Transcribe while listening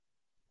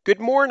Good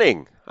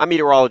morning. I'm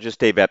meteorologist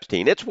Dave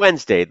Epstein. It's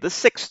Wednesday, the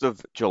 6th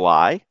of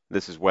July.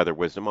 This is Weather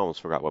Wisdom. Almost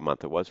forgot what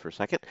month it was for a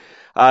second.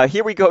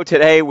 Here we go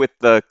today with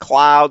the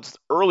clouds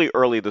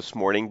early this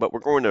morning, but we're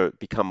going to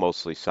become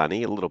mostly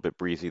sunny, a little bit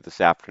breezy this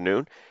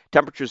afternoon.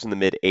 Temperatures in the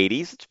mid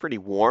 80s. It's pretty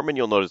warm, and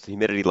you'll notice the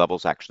humidity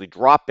levels actually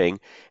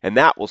dropping, and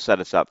that will set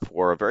us up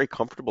for a very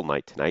comfortable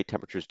night tonight.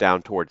 Temperatures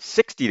down towards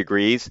 60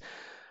 degrees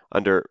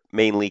under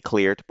mainly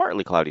clear to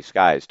partly cloudy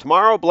skies.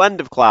 Tomorrow, a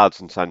blend of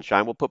clouds and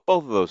sunshine. We'll put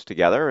both of those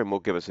together and will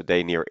give us a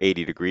day near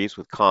 80 degrees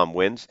with calm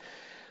winds.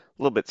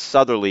 A little bit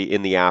southerly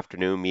in the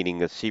afternoon, meaning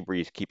the sea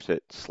breeze keeps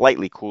it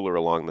slightly cooler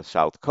along the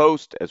south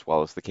coast as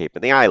well as the Cape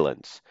and the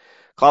Islands.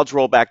 Clouds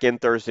roll back in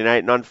Thursday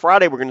night, and on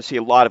Friday, we're going to see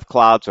a lot of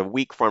clouds. A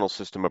weak frontal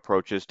system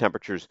approaches.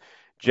 Temperatures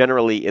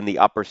generally in the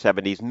upper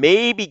 70s,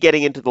 maybe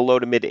getting into the low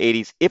to mid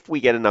 80s if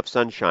we get enough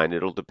sunshine.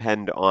 It'll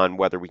depend on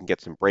whether we can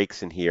get some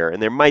breaks in here, and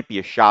there might be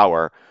a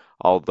shower,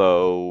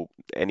 although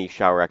any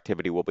shower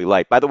activity will be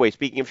light. By the way,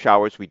 speaking of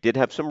showers, we did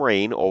have some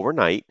rain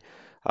overnight,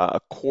 a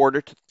quarter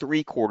to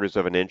three-quarters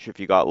of an inch if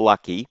you got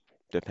lucky,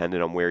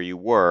 depending on where you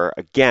were.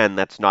 Again,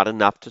 that's not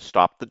enough to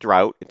stop the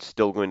drought. It's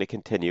still going to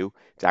continue.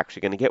 It's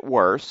actually going to get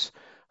worse,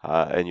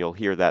 and you'll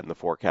hear that in the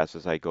forecast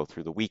as I go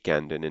through the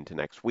weekend and into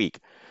next week.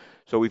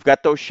 So we've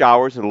got those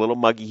showers and a little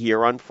muggy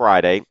here on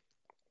Friday.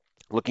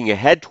 Looking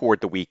ahead toward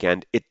the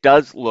weekend, it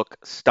does look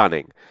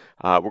stunning.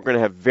 We're going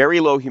to have very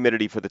low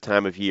humidity for the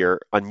time of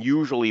year,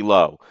 unusually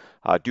low.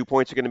 Dew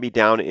points are going to be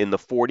down in the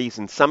 40s.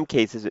 In some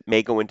cases, it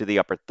may go into the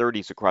upper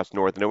 30s across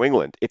northern New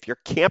England. If you're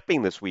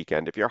camping this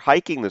weekend, if you're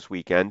hiking this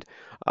weekend,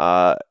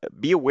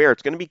 be aware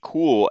it's going to be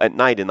cool at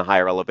night in the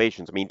higher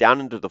elevations. I mean, down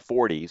into the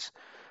 40s.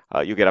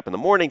 You get up in the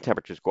morning,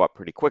 temperatures go up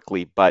pretty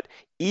quickly. But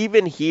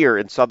even here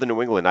in southern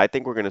New England, I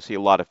think we're going to see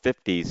a lot of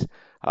 50s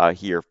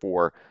here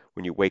for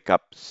when you wake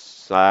up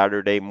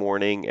Saturday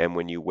morning and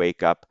when you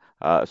wake up,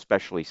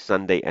 especially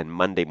Sunday and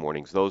Monday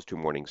mornings. Those two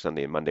mornings,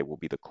 Sunday and Monday, will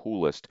be the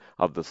coolest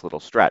of this little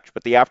stretch.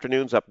 But the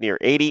afternoons up near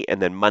 80,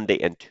 and then Monday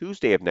and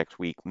Tuesday of next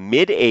week,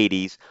 mid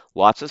 80s,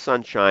 lots of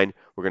sunshine.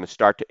 We're going to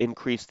start to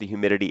increase the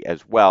humidity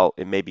as well.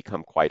 It may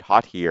become quite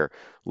hot here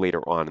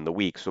later on in the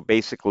week. So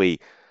basically,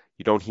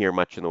 you don't hear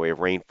much in the way of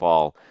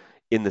rainfall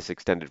in this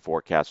extended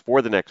forecast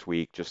for the next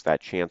week, just that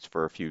chance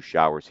for a few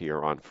showers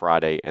here on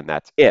Friday, and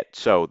that's it.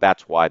 So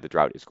that's why the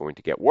drought is going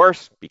to get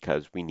worse,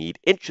 because we need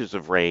inches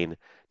of rain,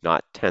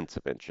 not tenths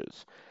of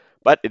inches.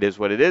 But it is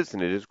what it is,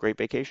 and it is great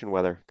vacation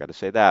weather. Got to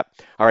say that.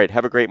 All right,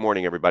 have a great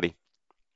morning, everybody.